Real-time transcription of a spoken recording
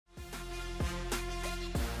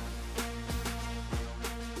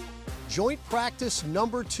Joint practice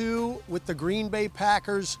number 2 with the Green Bay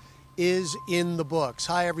Packers is in the books.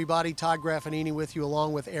 Hi, everybody. Todd Graffagnini with you,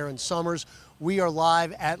 along with Erin Summers. We are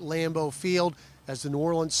live at Lambeau Field as the New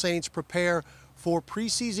Orleans Saints prepare for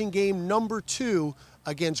preseason game number 2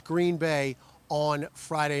 against Green Bay on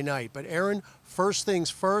Friday night. But Erin, first things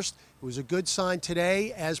first, it was a good sign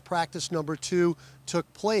today as practice number 2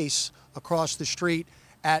 took place across the street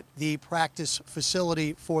at the practice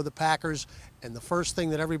facility for the Packers. And the first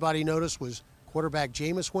thing that everybody noticed was quarterback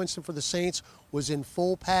Jameis Winston for the Saints was in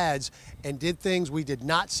full pads and did things we did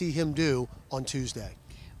not see him do on Tuesday.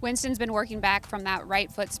 Winston's been working back from that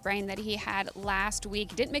right foot sprain that he had last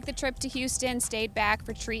week. Didn't make the trip to Houston, stayed back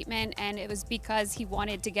for treatment, and it was because he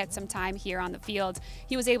wanted to get some time here on the field.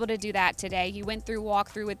 He was able to do that today. He went through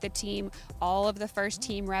walkthrough with the team, all of the first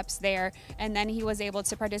team reps there, and then he was able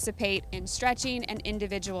to participate in stretching and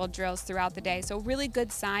individual drills throughout the day. So really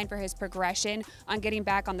good sign for his progression on getting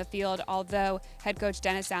back on the field, although head coach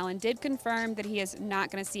Dennis Allen did confirm that he is not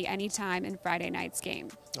going to see any time in Friday night's game.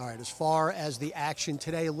 All right, as far as the action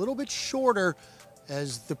today, a little bit shorter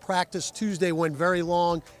as the practice Tuesday went very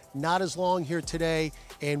long, not as long here today.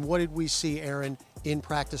 And what did we see, Erin, in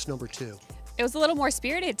practice number 2? It was a little more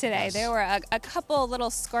spirited today. Yes. There were a couple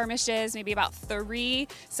little skirmishes, maybe about 3.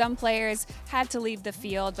 Some players had to leave the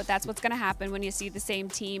field, but that's what's going to happen when you see the same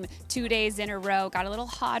team 2 days in a row. Got a little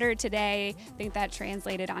hotter today. I think that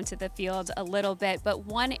translated onto the field a little bit. But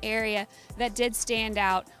one area that did stand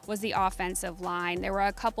out was the offensive line. There were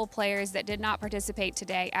a couple players that did not participate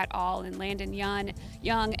today at all, and Landon Young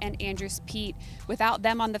and Andrews Pete. Without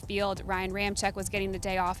them on the field, Ryan Ramczyk was getting the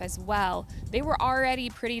day off as well. They were already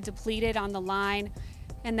pretty depleted on the line,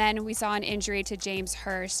 and then we saw an injury to James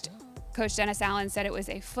Hurst. Coach Dennis Allen said it was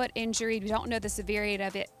a foot injury. We don't know the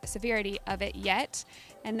severity of it yet.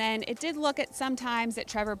 And then it did look at sometimes that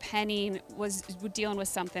Trevor Penning was dealing with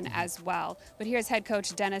something as well. But here's head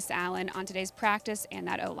coach Dennis Allen on today's practice and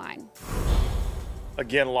that O-line.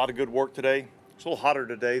 Again, a lot of good work today. It's a little hotter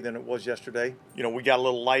today than it was yesterday. You know, we got a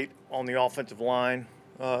little light on the offensive line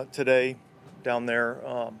today down there,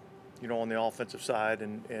 you know, on the offensive side,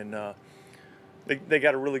 and they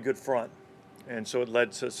got a really good front, and so it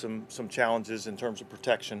led to some challenges in terms of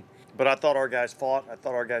protection. But I thought our guys fought. I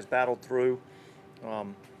thought our guys battled through.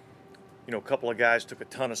 You know, a couple of guys took a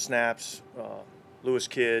ton of snaps. Lewis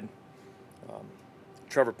Kidd,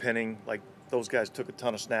 Trevor Penning, like those guys took a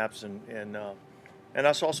ton of snaps, and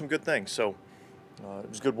I saw some good things. So it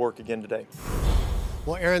was good work again today.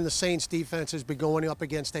 Well, Erin, the Saints defense has been going up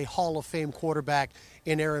against a Hall of Fame quarterback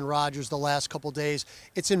in Aaron Rodgers the last couple days.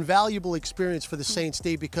 It's invaluable experience for the Saints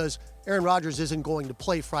D because Aaron Rodgers isn't going to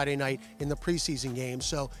play Friday night in the preseason game,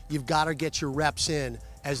 so you've got to get your reps in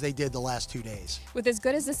as they did the last 2 days. With as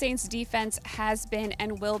good as the Saints defense has been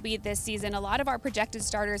and will be this season, a lot of our projected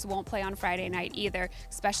starters won't play on Friday night either,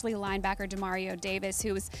 especially linebacker Demario Davis,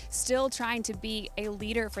 who is still trying to be a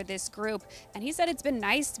leader for this group. And he said it's been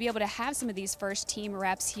nice to be able to have some of these first team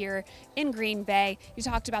reps here in Green Bay. He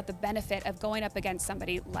talked about the benefit of going up against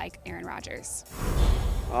somebody like Aaron Rodgers.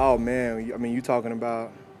 Oh man, I mean, you're talking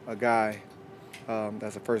about a guy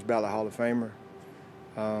that's a first ballot Hall of Famer.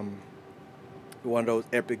 One of those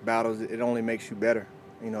epic battles, it only makes you better,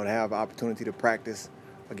 you know, to have an opportunity to practice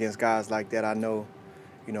against guys like that. I know,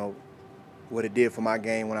 you know, what it did for my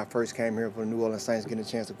game when I first came here for the New Orleans Saints, getting a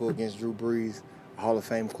chance to go against Drew Brees, a Hall of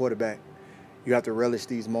Fame quarterback. You have to relish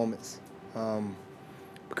these moments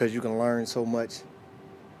because you can learn so much.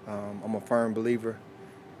 I'm a firm believer.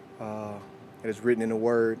 It is written in the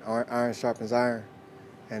word, iron sharpens iron.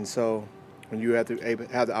 And so when you have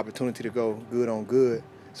the opportunity to go good on good,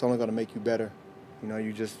 it's only going to make you better. You know,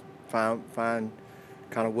 you just find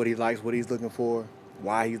kind of what he likes, what he's looking for,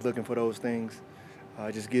 why he's looking for those things.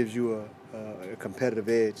 It just gives you a competitive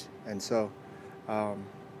edge. And so,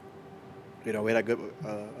 you know, we had a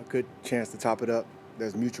good chance to top it up.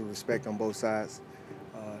 There's mutual respect on both sides.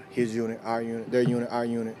 His unit, our unit, their unit, our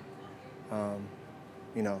unit.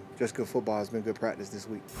 You know, just good football. It's been good practice this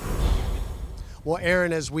week. Well,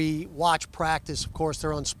 Erin, as we watch practice, of course,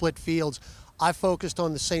 they're on split fields. I focused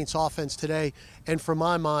on the Saints offense today, and for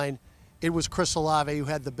my mind, it was Chris Olave who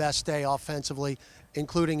had the best day offensively,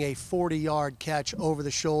 including a 40-yard catch over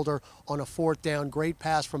the shoulder on a 4th down. Great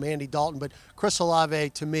pass from Andy Dalton, but Chris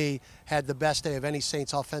Olave, to me, had the best day of any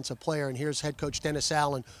Saints offensive player, and here's head coach Dennis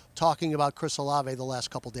Allen talking about Chris Olave the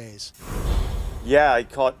last couple days. Yeah, he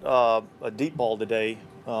caught a deep ball today,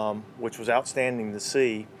 which was outstanding to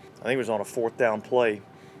see. I think it was on a 4th down play.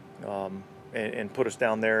 And put us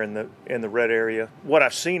down there in the red area. What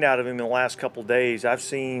I've seen out of him in the last couple days, I've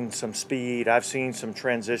seen some speed, I've seen some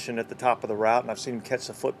transition at the top of the route, and I've seen him catch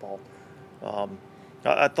the football.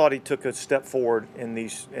 I thought he took a step forward in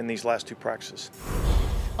these last 2 practices.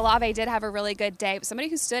 Olave did have a really good day, but somebody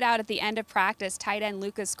who stood out at the end of practice, tight end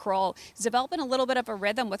Lucas Kroll, is developing a little bit of a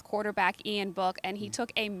rhythm with quarterback Ian Book, and he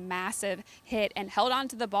took a massive hit and held on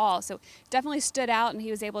to the ball. So definitely stood out, and he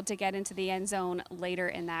was able to get into the end zone later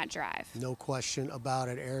in that drive. No question about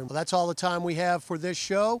it, Erin. Well, that's all the time we have for this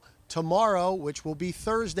show. Tomorrow, which will be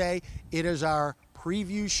Thursday, it is our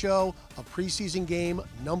preview show of preseason game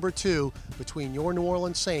number 2 between your New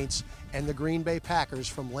Orleans Saints and the Green Bay Packers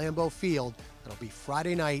from Lambeau Field. It'll be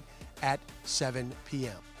Friday night at 7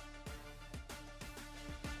 p.m.